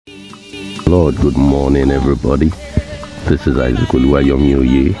Lord, good morning, everybody. This is Isaac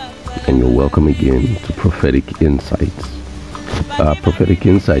Oluwayomi, and you're welcome again to Prophetic Insights. Our prophetic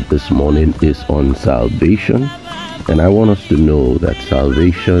insight this morning is on salvation, and I want us to know that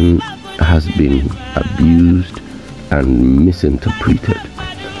salvation has been abused and misinterpreted.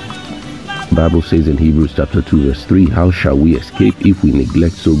 The Bible says in Hebrews chapter 2 verse 3, how shall we escape if we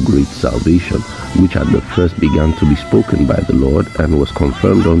neglect so great salvation, which at the first began to be spoken by the Lord and was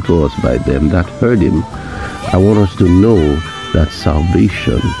confirmed unto us by them that heard him? I want us to know that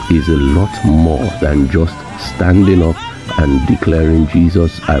salvation is a lot more than just standing up and declaring,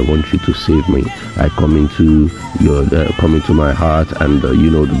 Jesus, I want you to save me. I come into my heart, and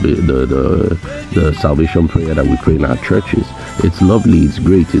the salvation prayer that we pray in our churches. It's lovely, it's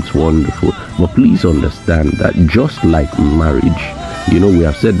great, it's wonderful. But please understand that just like marriage, we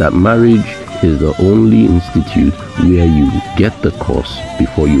have said that marriage is the only institute where you get the course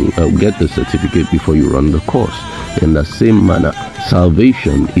before you get the certificate before you run the course. In the same manner,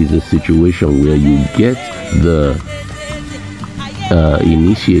 salvation is a situation where you get the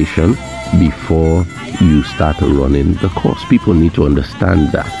initiation before you start running the course. People need to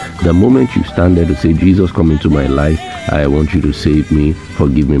understand that the moment you stand there to say, Jesus, come into my life, I want you to save me,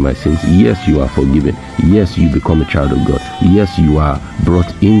 forgive me my sins. Yes, you are forgiven. Yes, you become a child of God. Yes, you are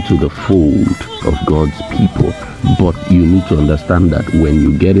brought into the fold of God's people. But you need to understand that when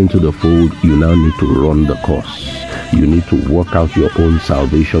you get into the fold, you now need to run the course. You need to work out your own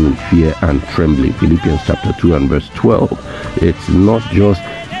salvation with fear and trembling. Philippians chapter 2 and verse 12. It's not just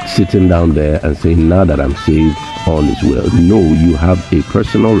sitting down there and saying, now that I'm saved, all is well. No, you have a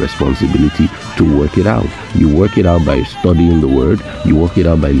personal responsibility to work it out. You work it out by studying the word. You work it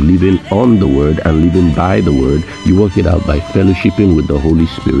out by living on the word and living by the word. You work it out by fellowshipping with the Holy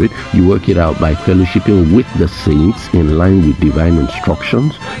Spirit. You work it out by fellowshipping with the saints in line with divine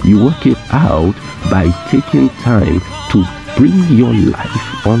instructions. You work it out by taking time to bring your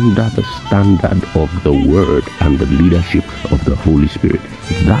life under the standard of the word and the leadership of the Holy Spirit.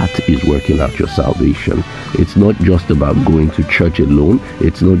 That is working out your salvation. It's not just about going to church alone.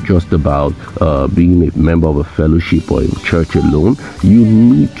 It's not just about being a member of a fellowship or a church alone. You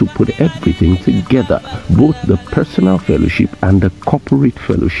need to put everything together, both the personal fellowship and the corporate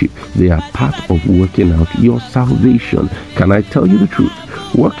fellowship. They are part of working out your salvation. Can I tell you the truth?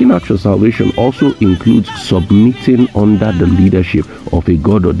 Working out your salvation also includes submitting under the leadership of a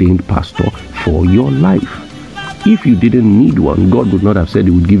God-ordained pastor for your life. If you didn't need one, God would not have said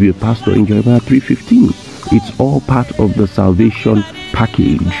he would give you a pastor in Jeremiah 3:15. It's all part of the salvation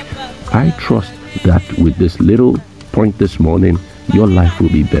package. I trust that with this little point this morning, your life will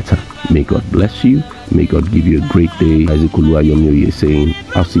be better. May God bless you. May God give you a great day. Isaac Oluwayomi saying,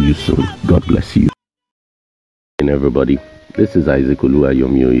 I'll see you soon. God bless you. And everybody, this is Isaac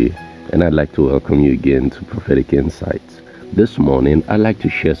Oluwayomi, and I'd like to welcome you again to Prophetic Insights. This morning, I'd like to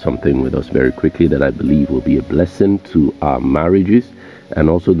share something with us very quickly that I believe will be a blessing to our marriages, and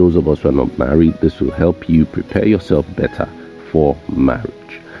also those of us who are not married. This will help you prepare yourself better for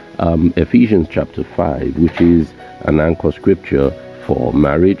marriage. Ephesians chapter 5, which is an anchor scripture for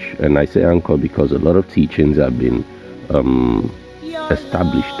marriage, and I say anchor because a lot of teachings have been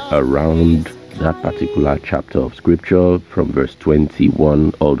established around that particular chapter of scripture from verse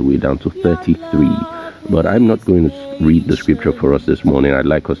 21 all the way down to 33. But I'm not going to read the scripture for us this morning. I'd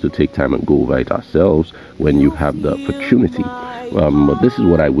like us to take time and go over it ourselves when you have the opportunity. But this is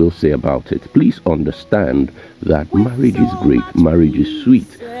what I will say about it. Please understand that marriage is great, marriage is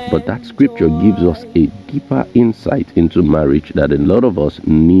sweet, but that scripture gives us a deeper insight into marriage that a lot of us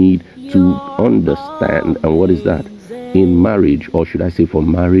need to understand. And what is that? In marriage, or should I say for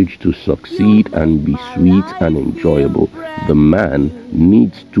marriage to succeed and be sweet and enjoyable, the man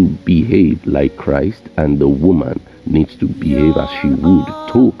needs to behave like Christ and the woman needs to behave as she would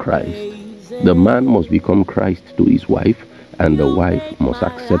to Christ. The man must become Christ to his wife, and the wife must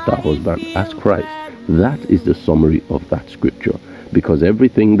accept her husband as Christ. That is the summary of that scripture, because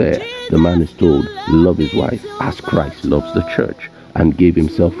everything there, the man is told, love his wife as Christ loves the church and gave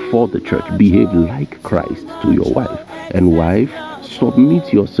himself for the church. Behave like Christ to your wife. And wife,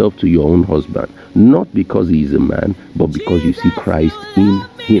 submit yourself to your own husband, not because he is a man, but because you see Christ in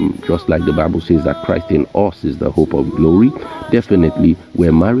him. Just like the Bible says that Christ in us is the hope of glory. Definitely,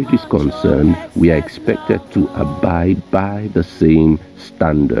 where marriage is concerned, we are expected to abide by the same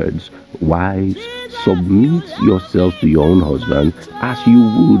standards. Wives, submit yourselves to your own husband as you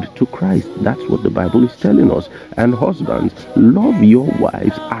would to Christ. That's what the Bible is telling us. And husbands, love your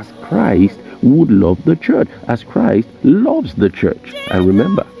wives as Christ would love the church, as Christ loves the church. And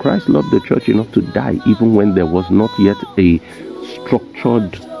remember, Christ loved the church enough to die even when there was not yet a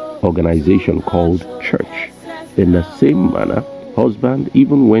structured organization called church. In the same manner, husband,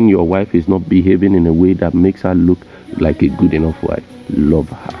 even when your wife is not behaving in a way that makes her look like a good enough wife, love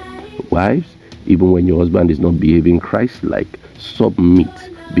her. Wives, even when your husband is not behaving Christ-like, submit,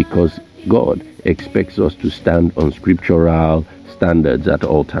 because God expects us to stand on scriptural standards at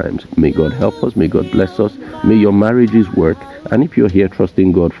all times. May God help us. May God bless us. May your marriages work. And if you're here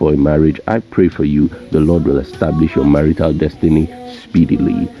trusting God for a marriage, I pray for you. The Lord will establish your marital destiny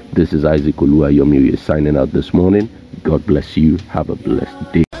speedily. This is Isaac Oluwayomiye signing out this morning. God bless you. Have a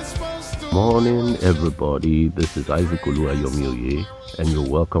blessed day. Morning, everybody. This is Isaac Oluwayomiye, and you're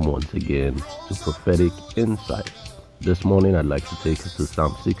welcome once again to Prophetic Insights. This morning, I'd like to take us to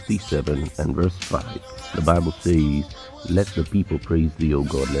Psalm 67 and verse 5. The Bible says, "Let the people praise thee, O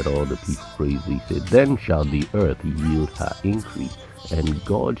God, let all the people praise thee. Say, then shall the earth yield her increase, and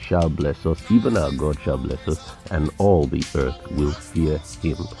God shall bless us, even our God shall bless us, and all the earth will fear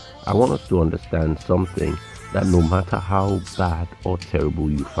him." I want us to understand something, that no matter how bad or terrible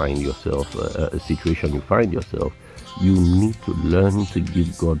you find yourself, a situation you find yourself, you need to learn to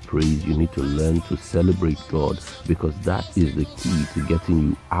give God praise. You need to learn to celebrate God, because that is the key to getting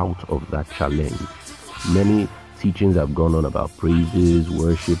you out of that challenge. Many teachings have gone on about praises,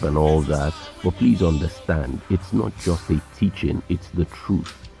 worship, and all that, but please understand, it's not just a teaching, it's the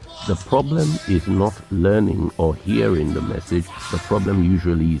truth. The problem is not learning or hearing the message. The problem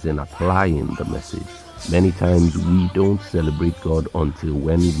usually is in applying the message. Many times we don't celebrate God until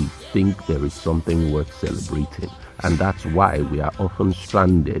when we think there is something worth celebrating. And that's why we are often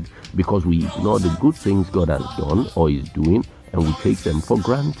stranded, because we ignore the good things God has done or is doing, and we take them for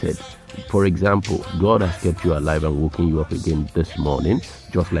granted. For example, God has kept you alive and woken you up again this morning,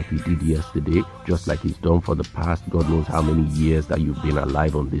 just like he did yesterday, just like he's done for the past God knows how many years that you've been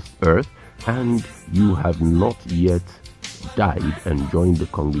alive on this earth, and you have not yet died and joined the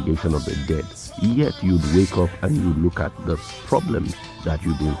congregation of the dead. Yet you'd wake up and you look at the problems that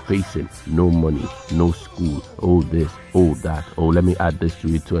you've been facing. No money, no school, oh this, oh that, oh let me add this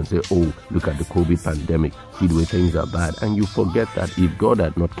to it too, and say, oh look at the COVID pandemic, see the way things are bad. And you forget that if God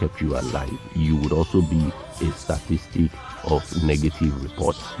had not kept you alive, you would also be a statistic of negative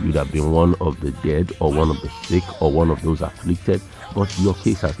reports. You'd have been one of the dead, or one of the sick, or one of those afflicted. But your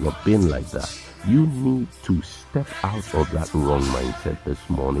case has not been like that. You need to step out of that wrong mindset this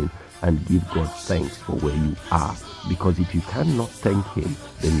morning and give God thanks for where you are. Because if you cannot thank him,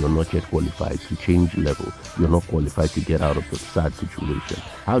 then you're not yet qualified to change level. You're not qualified to get out of the sad situation.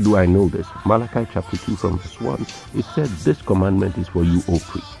 How do I know this? Malachi chapter 2 from verse 1. It said, "This commandment is for you, O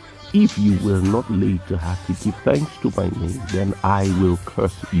priest. If you will not lay to heart to give thanks to my name, then I will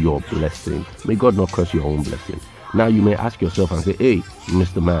curse your blessing." May God not curse your own blessing. Now you may ask yourself and say, "Hey,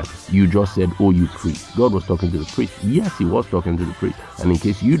 Mr. Man, you just said, oh, you priest." God was talking to the priest. Yes, he was talking to the priest. And in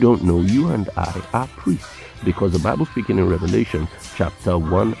case you don't know, you and I are priests. Because the Bible speaking in Revelation chapter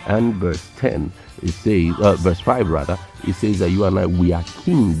 1 and verse 10, it says, verse 5 rather, it says that you and I, we are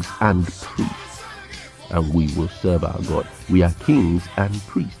kings and priests, and we will serve our God. We are kings and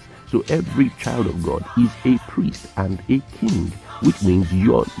priests. So every child of God is a priest and a king, which means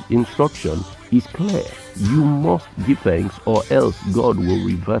your instruction is clear. You must give thanks, or else God will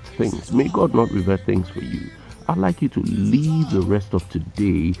revert things. May God not revert things for you. I'd like you to leave the rest of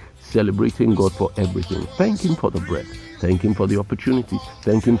today celebrating God for everything. Thank him for the breath. Thank him for the opportunities.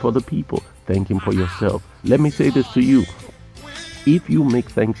 Thank him for the people. Thank him for yourself. Let me say this to you. If you make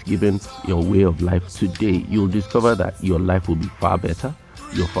Thanksgiving your way of life today, you'll discover that your life will be far better.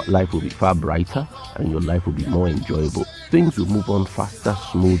 Your life will be far brighter, and your life will be more enjoyable. Things will move on faster,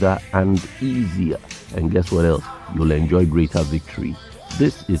 smoother, and easier. And guess what else? You'll enjoy greater victory.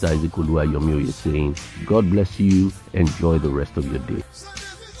 This is Isaac Oluwayomiye saying, God bless you. Enjoy the rest of your day.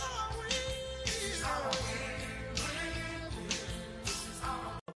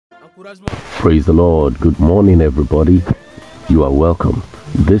 Praise the Lord. Good morning, everybody. You are welcome.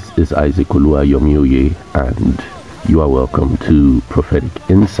 This is Isaac Oluwayomiye, and you are welcome to Prophetic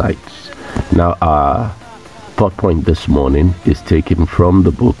Insights. Now, our thought point this morning is taken from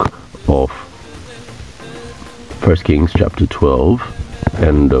the book of 1 Kings chapter 12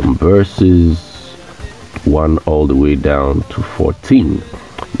 and verses 1 all the way down to 14.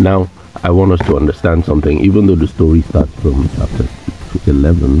 Now, I want us to understand something, even though the story starts from chapter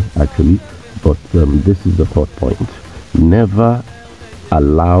 11 actually, but this is the thought point. Never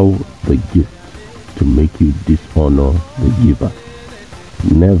allow the gift to make you dishonor the giver.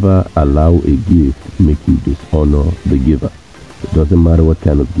 Never allow a gift to make you dishonor the giver. It doesn't matter what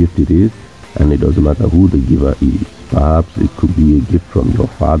kind of gift it is, and it doesn't matter who the giver is. Perhaps it could be a gift from your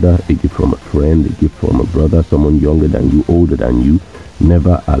father, a gift from a friend, a gift from a brother, someone younger than you, older than you.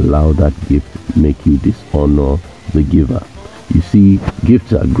 Never allow that gift make you dishonor the giver. You see,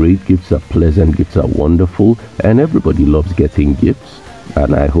 gifts are great, gifts are pleasant, gifts are wonderful, and everybody loves getting gifts.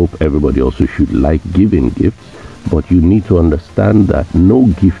 And I hope everybody also should like giving gifts. But you need to understand that no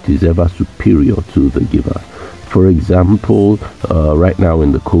gift is ever superior to the giver. For example, right now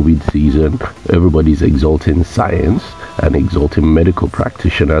in the COVID season, everybody's exalting science and exalting medical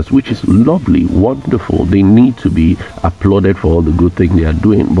practitioners, which is lovely, wonderful. They need to be applauded for all the good things they are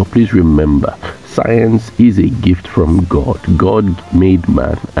doing. But please remember, science is a gift from God. God made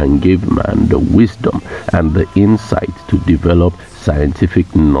man and gave man the wisdom and the insight to develop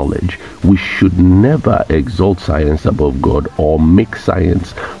scientific knowledge. We should never exalt science above God or make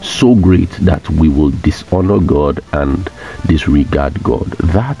science so great that we will dishonor God and disregard God.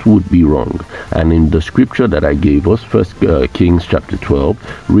 That would be wrong. And in the scripture that I gave us, 1 Kings chapter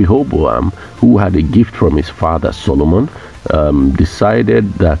 12, Rehoboam, who had a gift from his father Solomon,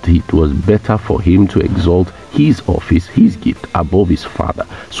 decided that it was better for him to exalt his office, his gift, above his father.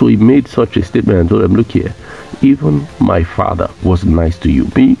 So he made such a statement and told him, look here, even my father was nice to you.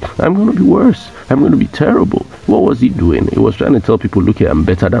 Me, I'm going to be worse. I'm going to be terrible. What was he doing? He was trying to tell people, look here, I'm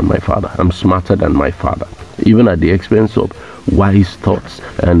better than my father. I'm smarter than my father. Even at the expense of wise thoughts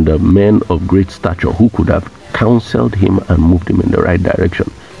and men of great stature who could have counseled him and moved him in the right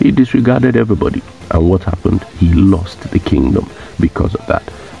direction. He disregarded everybody. And what happened? He lost the kingdom because of that.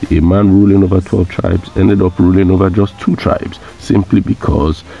 A man ruling over 12 tribes ended up ruling over just 2 tribes simply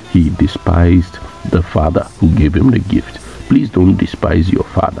because he despised the father who gave him the gift. Please don't despise your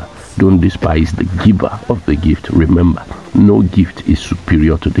father. Don't despise the giver of the gift. Remember, no gift is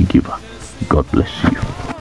superior to the giver. God bless you.